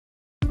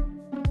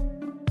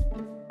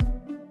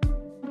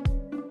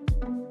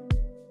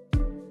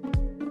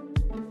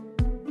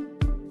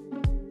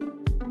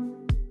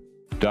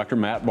Dr.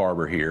 Matt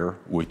Barber here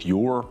with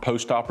your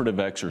postoperative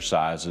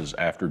exercises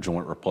after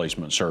joint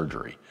replacement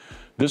surgery.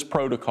 This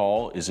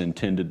protocol is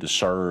intended to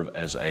serve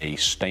as a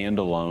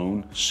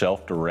standalone,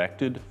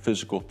 self-directed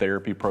physical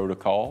therapy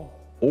protocol,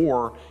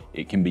 or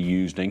it can be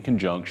used in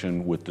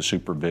conjunction with the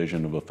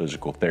supervision of a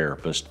physical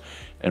therapist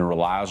and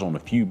relies on a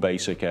few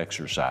basic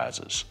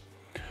exercises.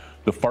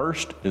 The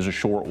first is a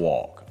short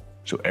walk.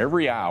 So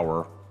every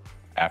hour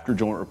after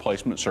joint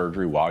replacement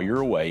surgery, while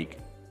you're awake,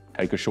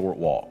 take a short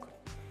walk.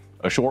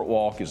 A short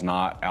walk is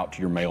not out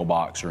to your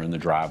mailbox or in the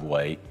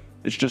driveway.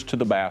 It's just to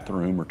the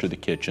bathroom or to the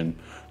kitchen,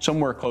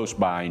 somewhere close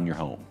by in your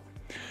home.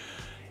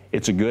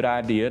 It's a good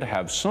idea to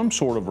have some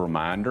sort of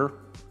reminder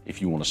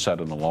if you want to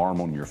set an alarm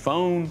on your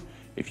phone,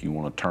 if you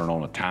want to turn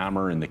on a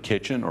timer in the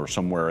kitchen or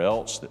somewhere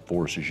else that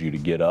forces you to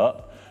get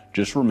up.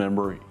 Just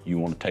remember, you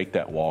want to take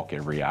that walk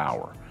every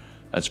hour.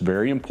 That's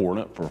very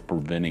important for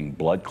preventing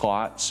blood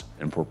clots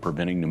and for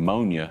preventing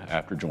pneumonia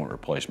after joint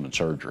replacement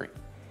surgery.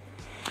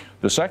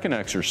 The second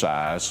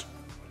exercise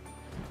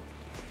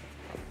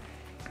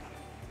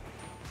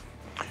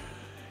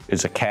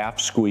is a calf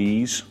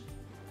squeeze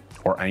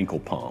or ankle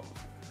pump.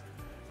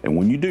 And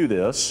when you do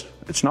this,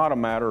 it's not a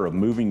matter of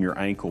moving your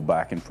ankle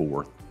back and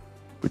forth,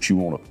 but you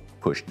want to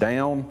push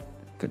down,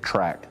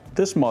 contract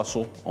this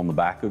muscle on the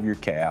back of your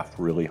calf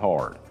really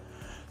hard.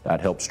 That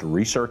helps to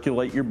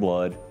recirculate your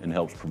blood and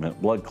helps prevent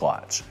blood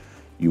clots.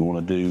 You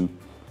want to do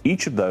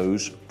each of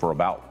those for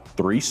about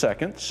 3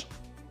 seconds,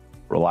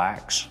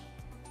 relax,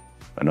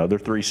 another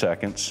 3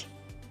 seconds,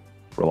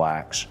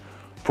 relax,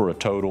 for a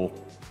total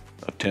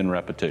of 10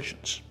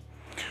 repetitions.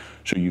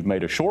 So you've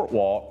made a short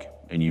walk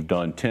and you've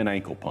done 10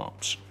 ankle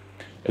pumps.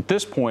 At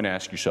this point,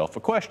 ask yourself a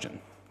question.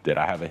 Did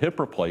I have a hip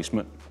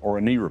replacement or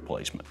a knee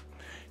replacement?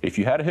 If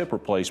you had a hip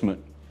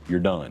replacement, you're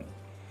done.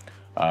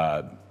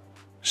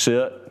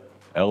 Sit,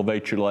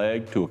 elevate your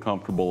leg to a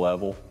comfortable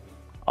level,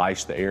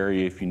 ice the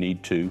area if you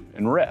need to,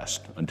 and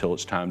rest until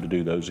it's time to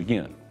do those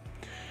again.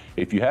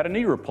 If you had a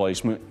knee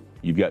replacement,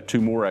 you've got 2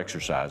 more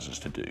exercises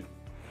to do.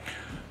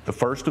 The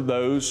first of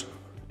those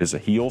is a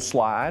heel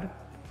slide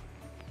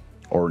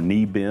or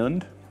knee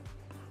bend.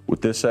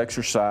 With this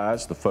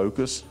exercise, the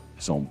focus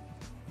is on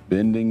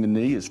bending the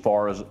knee as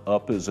far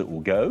up as it will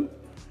go.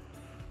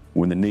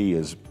 When the knee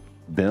is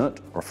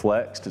bent or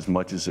flexed as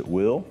much as it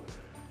will,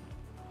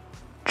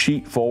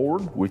 cheat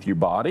forward with your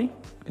body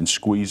and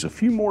squeeze a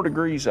few more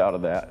degrees out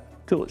of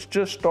that till it's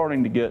just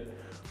starting to get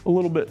a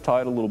little bit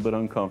tight, a little bit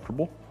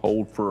uncomfortable.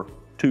 Hold for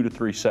 2 to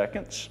 3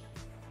 seconds.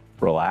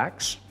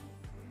 Relax.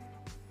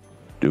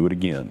 Do it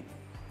again.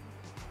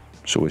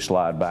 So we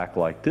slide back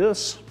like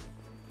this,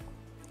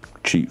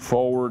 cheat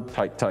forward,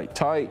 tight, tight,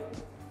 tight,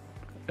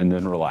 and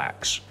then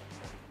relax.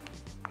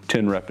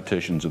 10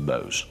 repetitions of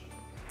those.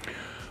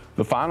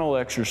 The final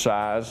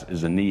exercise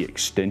is a knee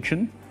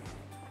extension.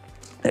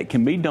 It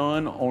can be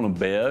done on a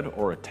bed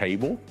or a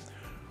table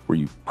where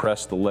you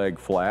press the leg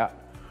flat.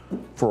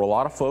 For a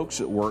lot of folks,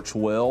 it works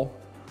well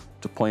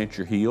to plant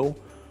your heel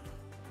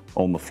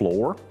on the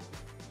floor.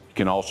 You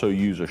can also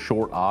use a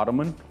short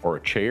ottoman or a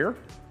chair.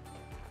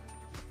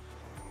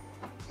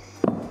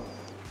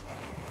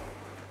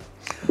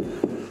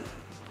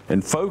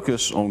 And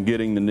focus on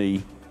getting the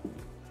knee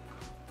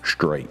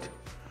straight.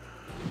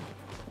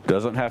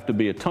 Doesn't have to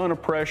be a ton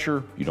of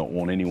pressure. You don't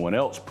want anyone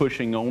else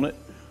pushing on it,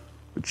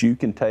 but you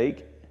can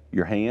take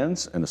your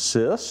hands and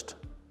assist.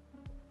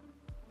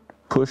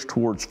 Push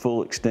towards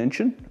full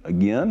extension.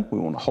 Again, we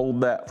want to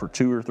hold that for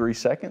 2 or 3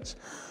 seconds.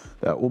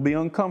 That will be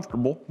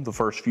uncomfortable the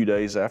first few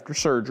days after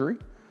surgery.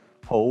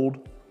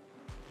 Hold,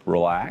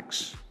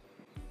 relax.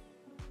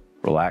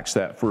 Relax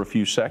that for a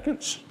few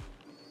seconds.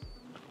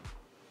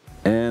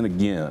 And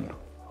again,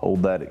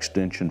 hold that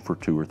extension for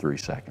 2 or 3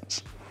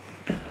 seconds.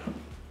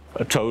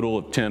 A total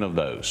of 10 of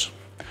those.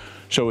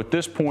 So at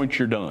this point,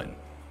 you're done.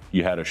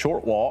 You had a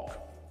short walk,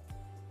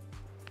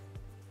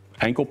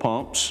 ankle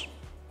pumps,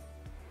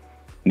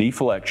 knee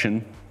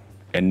flexion,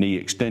 and knee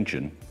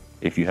extension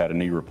if you had a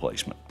knee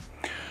replacement.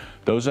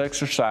 Those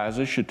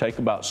exercises should take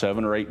about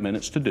 7 or 8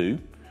 minutes to do.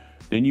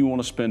 Then you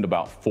want to spend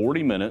about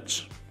 40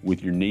 minutes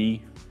with your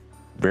knee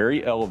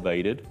very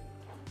elevated,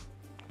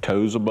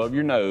 toes above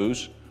your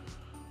nose,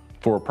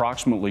 for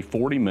approximately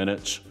 40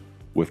 minutes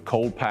with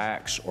cold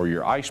packs or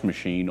your ice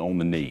machine on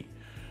the knee.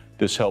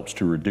 This helps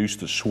to reduce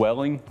the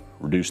swelling,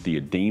 reduce the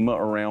edema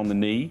around the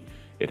knee.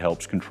 It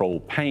helps control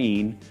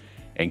pain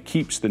and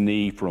keeps the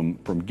knee from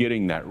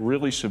getting that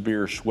really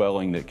severe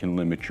swelling that can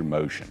limit your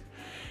motion.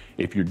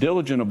 If you're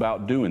diligent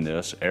about doing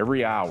this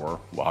every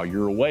hour while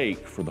you're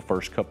awake for the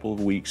first couple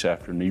of weeks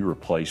after knee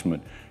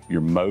replacement,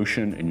 your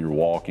motion and your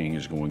walking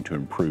is going to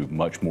improve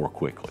much more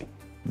quickly.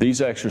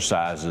 These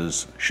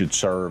exercises should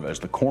serve as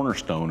the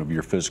cornerstone of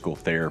your physical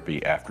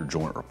therapy after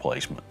joint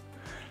replacement.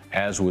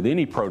 As with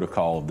any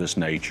protocol of this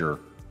nature,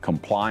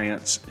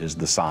 compliance is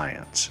the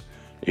science.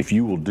 If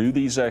you will do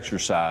these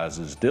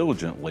exercises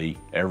diligently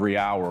every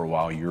hour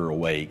while you're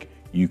awake,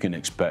 you can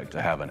expect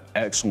to have an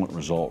excellent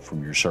result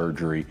from your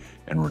surgery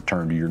and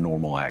return to your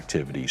normal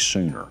activities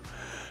sooner.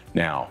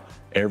 Now,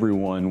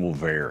 Everyone will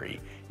vary.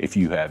 If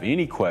you have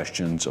any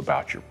questions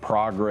about your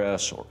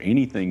progress or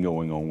anything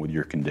going on with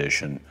your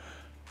condition,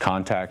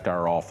 contact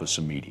our office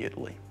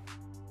immediately.